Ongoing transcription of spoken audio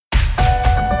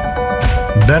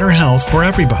better health for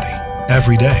everybody,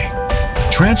 every day.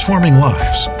 Transforming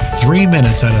lives, 3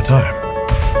 minutes at a time.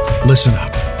 Listen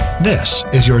up. This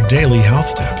is your daily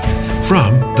health tip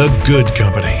from The Good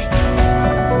Company.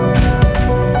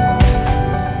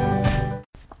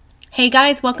 Hey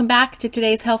guys, welcome back to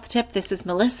today's health tip. This is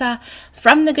Melissa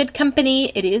from The Good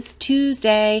Company. It is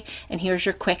Tuesday, and here's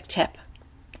your quick tip.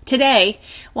 Today,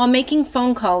 while making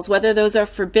phone calls, whether those are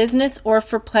for business or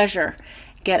for pleasure,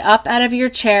 get up out of your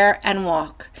chair and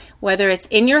walk. Whether it's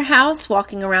in your house,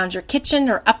 walking around your kitchen,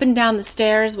 or up and down the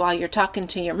stairs while you're talking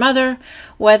to your mother,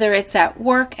 whether it's at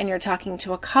work and you're talking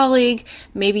to a colleague,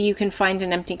 maybe you can find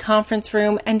an empty conference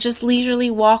room and just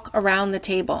leisurely walk around the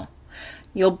table.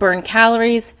 You'll burn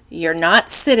calories, you're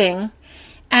not sitting,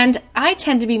 and I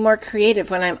tend to be more creative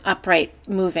when I'm upright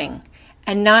moving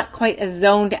and not quite as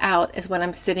zoned out as when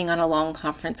I'm sitting on a long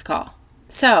conference call.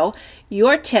 So,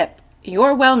 your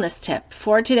wellness tip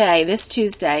for today, this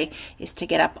Tuesday, is to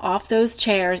get up off those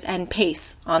chairs and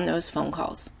pace on those phone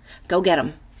calls. Go get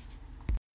 'em.